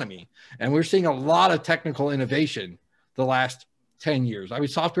the economy. And we're seeing a lot of technical innovation the last 10 years. I mean,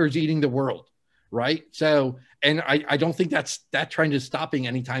 software is eating the world, right? So, and I don't think that trend is stopping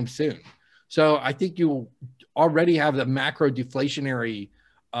anytime soon. So I think you already have the macro deflationary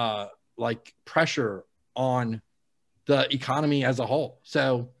pressure on the economy as a whole.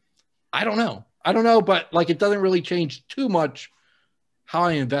 So I don't know, but like, it doesn't really change too much how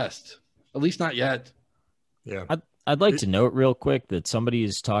I invest, at least not yet. Yeah. I'd like to note real quick that somebody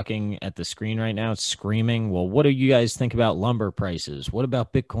is talking at the screen right now, screaming, well, what do you guys think about lumber prices? What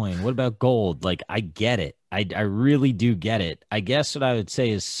about Bitcoin? What about gold? Like, I get it. I really do get it. I guess what I would say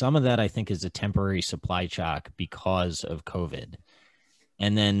is some of that I think is a temporary supply shock because of COVID.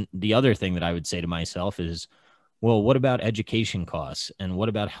 And then the other thing that I would say to myself is, well, what about education costs? And what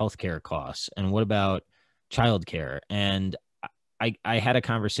about healthcare costs? And what about childcare? And I had a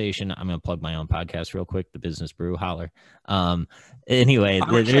conversation. I'm going to plug my own podcast real quick, the Business Brew, holler. Anyway,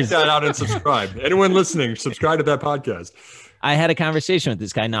 check that out and subscribe. Anyone listening, subscribe to that podcast. I had a conversation with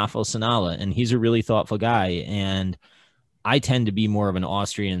this guy, Nafal Sanala, and he's a really thoughtful guy. And I tend to be more of an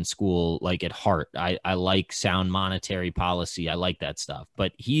Austrian school, like, at heart. I like sound monetary policy. I like that stuff.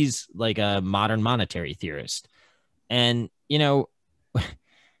 But he's like a modern monetary theorist. And,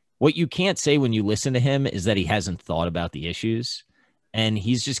 what you can't say when you listen to him is that he hasn't thought about the issues. And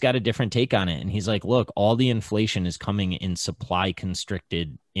he's just got a different take on it. And he's like, look, all the inflation is coming in supply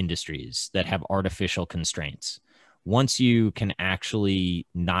constricted industries that have artificial constraints. Once you can actually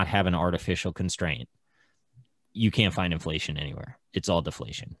not have an artificial constraint, you can't find inflation anywhere. It's all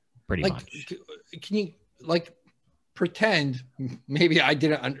deflation, pretty much. Can you pretend maybe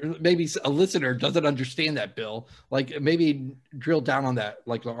maybe a listener doesn't understand that, Bill? Like, maybe drill down on that,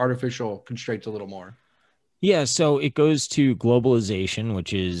 like the artificial constraints a little more. Yeah, so it goes to globalization,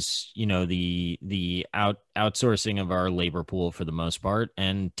 which is, the outsourcing of our labor pool for the most part,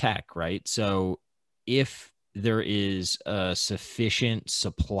 and tech, right? So if there is a sufficient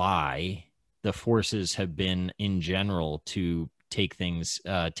supply, the forces have been in general to take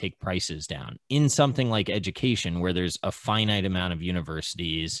prices down. In something like education, where there's a finite amount of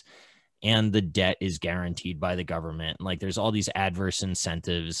universities and the debt is guaranteed by the government, like there's all these adverse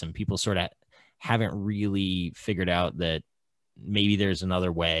incentives, and people sort of haven't really figured out that maybe there's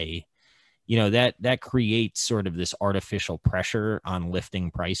another way. That creates sort of this artificial pressure on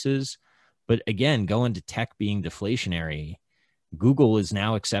lifting prices. But again, going to tech being deflationary, Google is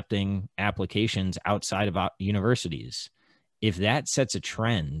now accepting applications outside of universities. If that sets a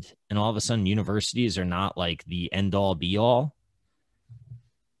trend and all of a sudden universities are not like the end all be all,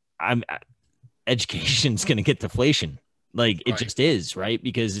 education's going to get deflation. Like it just is, right?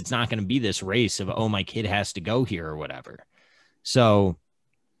 Because it's not going to be this race of, oh, my kid has to go here or whatever. So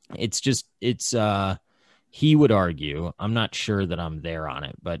he would argue, I'm not sure that I'm there on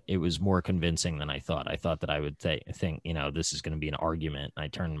it, but it was more convincing than I thought. I thought that I would think, this is going to be an argument. I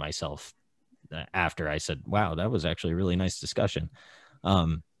turned myself after I said, wow, that was actually a really nice discussion.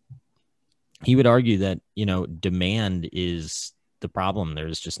 He would argue that, demand is the problem.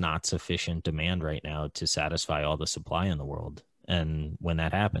 There's just not sufficient demand right now to satisfy all the supply in the world. And when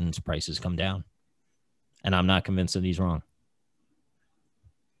that happens, prices come down. And I'm not convinced that he's wrong.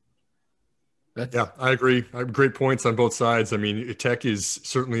 Yeah, I agree. I have great points on both sides. I mean, tech is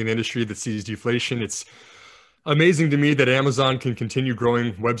certainly an industry that sees deflation. It's amazing to me that Amazon can continue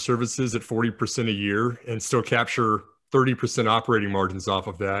growing web services at 40% a year and still capture 30% operating margins off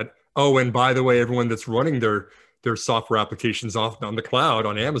of that. Oh, and by the way, everyone that's running their software applications off on the cloud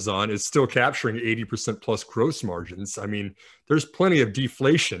on Amazon is still capturing 80% plus gross margins. I mean, there's plenty of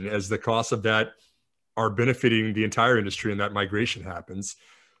deflation as the costs of that are benefiting the entire industry and that migration happens.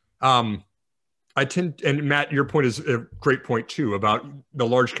 And Matt, your point is a great point too, about the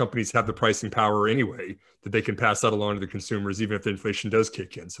large companies have the pricing power anyway, that they can pass that along to the consumers, even if the inflation does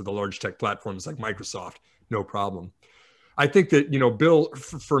kick in. So the large tech platforms like Microsoft, no problem. I think that, Bill,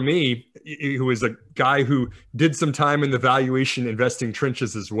 for me, who is a guy who did some time in the valuation investing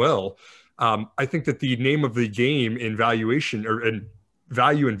trenches as well, I think that the name of the game in valuation or in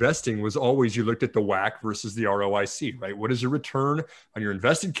value investing was always you looked at the WACC versus the ROIC, right? What is your return on your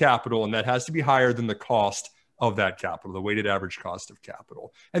invested capital? And that has to be higher than the cost of that capital, the weighted average cost of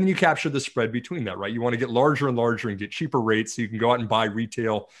capital. And then you capture the spread between that, right? You want to get larger and larger and get cheaper rates so you can go out and buy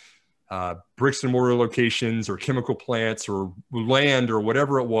retail bricks and mortar locations or chemical plants or land or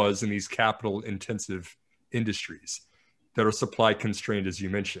whatever it was in these capital intensive industries that are supply constrained, as you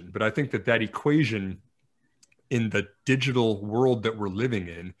mentioned. But I think that equation in the digital world that we're living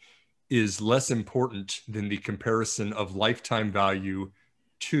in is less important than the comparison of lifetime value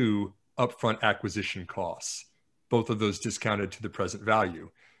to upfront acquisition costs, both of those discounted to the present value,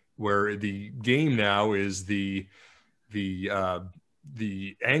 where the game now is the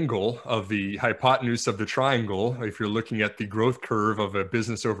angle of the hypotenuse of the triangle. If you're looking at the growth curve of a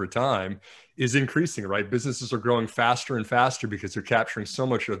business over time, is increasing, right? Businesses are growing faster and faster because they're capturing so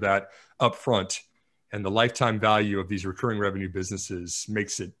much of that upfront. And the lifetime value of these recurring revenue businesses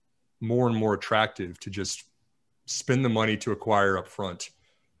makes it more and more attractive to just spend the money to acquire upfront.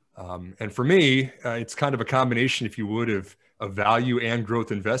 And for me, it's kind of a combination, if you would, of value and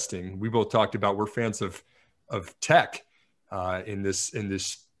growth investing. We both talked about we're fans of tech in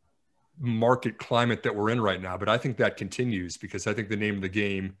this market climate that we're in right now. But I think that continues because I think the name of the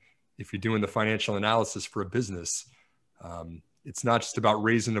game, if you're doing the financial analysis for a business, it's not just about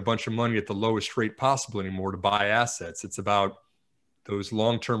raising a bunch of money at the lowest rate possible anymore to buy assets. It's about those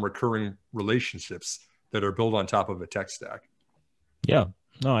long-term recurring relationships that are built on top of a tech stack. Yeah,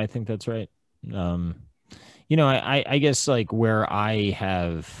 no, I think that's right. I guess like where I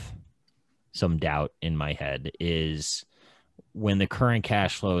have some doubt in my head is when the current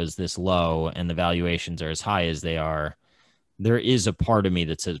cash flow is this low and the valuations are as high as they are, there is a part of me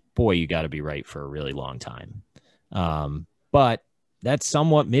that says, boy, you got to be right for a really long time. But that's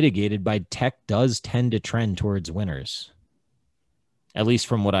somewhat mitigated by tech does tend to trend towards winners, at least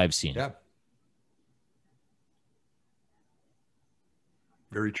from what I've seen. Yeah.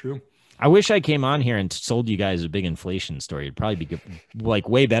 Very true. I wish I came on here and sold you guys a big inflation story. It'd probably be good, like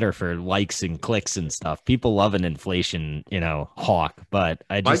way better for likes and clicks and stuff. People love an inflation, hawk, but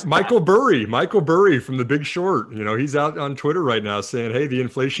I just Michael Burry from The Big Short, he's out on Twitter right now saying, hey, the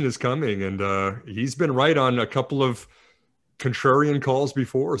inflation is coming. And he's been right on a couple of contrarian calls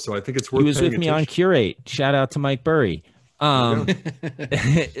before. So I think it's worth. He was with me on Curate. Shout out to Mike Burry. But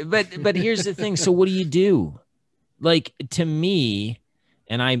here's the thing. So what do you do? Like, to me,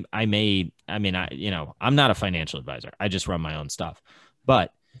 and I'm not a financial advisor. I just run my own stuff.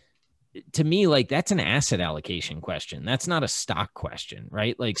 But to me, like that's an asset allocation question. That's not a stock question,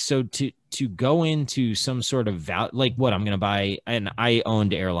 right? Like, so to go into some sort of like what I'm going to buy, and I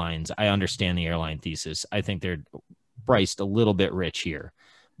owned airlines. I understand the airline thesis. I think they're priced a little bit rich here,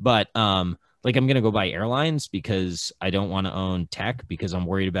 but like I'm going to go buy airlines because I don't want to own tech because I'm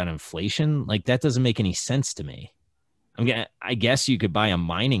worried about inflation. Like that doesn't make any sense to me. I guess you could buy a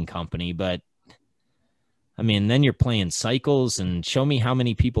mining company, but I mean, then you're playing cycles, and show me how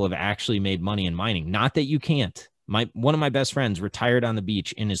many people have actually made money in mining. Not that you can't. One of my best friends retired on the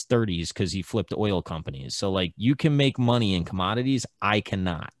beach in his 30s because he flipped oil companies. So like you can make money in commodities. I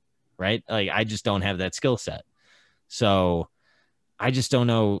cannot, right? Like I just don't have that skill set. So I just don't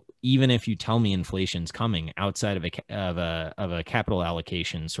know. Even if you tell me inflation's coming outside of a capital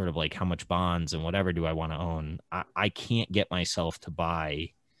allocation, sort of like how much bonds and whatever do I want to own, I can't get myself to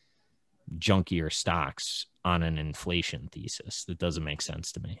buy junkier stocks on an inflation thesis. That doesn't make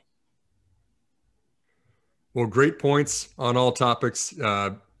sense to me. Well, great points on all topics.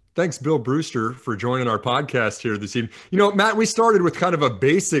 Thanks, Bill Brewster, for joining our podcast here this evening. You know, Matt, we started with kind of a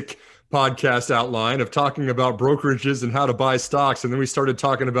basic podcast outline of talking about brokerages and how to buy stocks. And then we started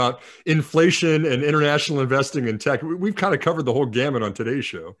talking about inflation and international investing in tech. We've kind of covered the whole gamut on today's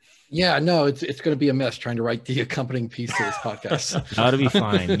show. Yeah, no, it's going to be a mess trying to write the accompanying piece to this podcast. That'll be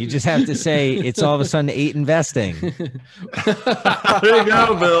fine. You just have to say it's all of a sudden 8 investing. There you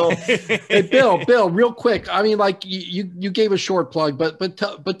go, Bill. Hey, Bill, real quick. I mean, like you gave a short plug, but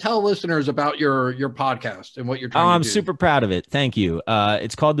tell listeners about your podcast and what you're trying to do. I'm super proud of it. Thank you.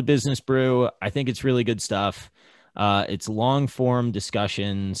 It's called the Business Brew. I think it's really good stuff. It's long form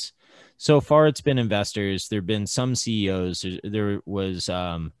discussions. So far, it's been investors. There've been some CEOs. There was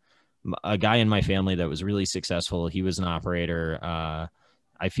a guy in my family that was really successful. He was an operator.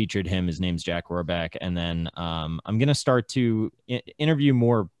 I featured him. His name's Jack Rohrbeck. And then I'm going to start to interview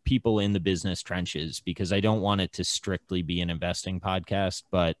more people in the business trenches because I don't want it to strictly be an investing podcast,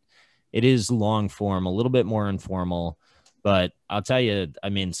 but it is long form, a little bit more informal. But I'll tell you, I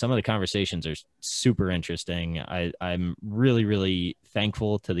mean, some of the conversations are super interesting. I'm really, really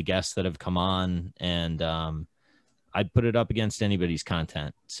thankful to the guests that have come on, and I'd put it up against anybody's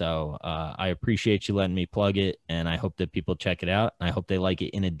content. So I appreciate you letting me plug it, and I hope that people check it out. And I hope they like it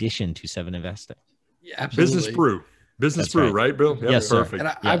in addition to 7 Investing. Yeah, absolutely. Business Brew, right, Bill? Yep, yes, perfect.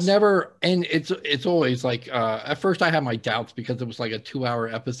 And I've never, and it's always like, at first I had my doubts because it was like a 2-hour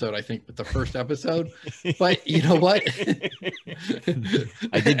episode, I think, with the first episode. But you know what?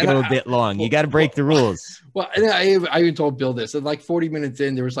 I did go a bit long. You got to break the rules. Well, and I even told Bill this. And like 40 minutes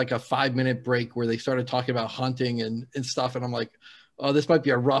in, there was like a 5-minute break where they started talking about hunting and stuff. And I'm like, oh, this might be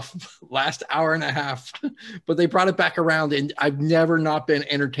a rough last hour and a half. But they brought it back around, and I've never not been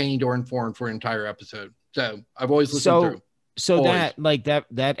entertained or informed for an entire episode. So I've always listened through. So always.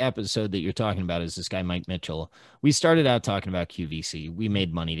 that episode that you're talking about is this guy, Mike Mitchell. We started out talking about QVC. We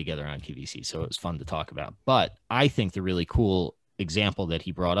made money together on QVC, so it was fun to talk about. But I think the really cool example that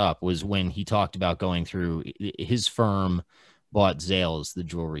he brought up was when he talked about going through his firm bought Zales, the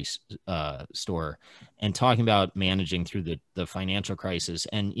jewelry store, and talking about managing through the financial crisis.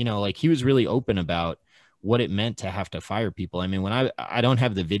 And, you know, like he was really open about what it meant to have to fire people. I mean, when I don't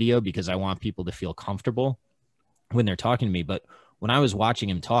have the video because I want people to feel comfortable when they're talking to me, but when I was watching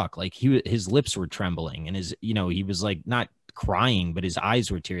him talk, like his lips were trembling and he was like not crying, but his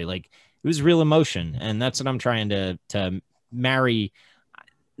eyes were teary. Like it was real emotion. And that's what I'm trying to marry.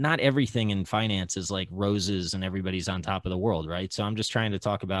 Not everything in finance is like roses and everybody's on top of the world, right? So I'm just trying to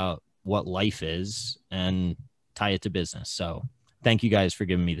talk about what life is and tie it to business. So thank you guys for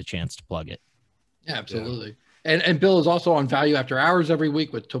giving me the chance to plug it. Yeah, absolutely. Yeah. And Bill is also on Value After Hours every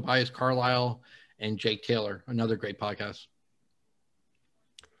week with Tobias Carlisle and Jake Taylor, another great podcast.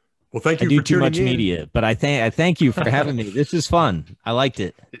 Well, thank you. I do too much media, but I thank you for having me. This is fun. I liked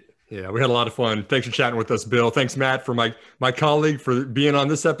it. Yeah, we had a lot of fun. Thanks for chatting with us, Bill. Thanks, Matt, for my colleague for being on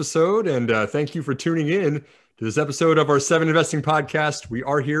this episode. And thank you for tuning in to this episode of our 7 Investing podcast. We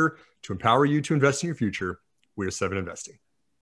are here to empower you to invest in your future. We are 7 Investing.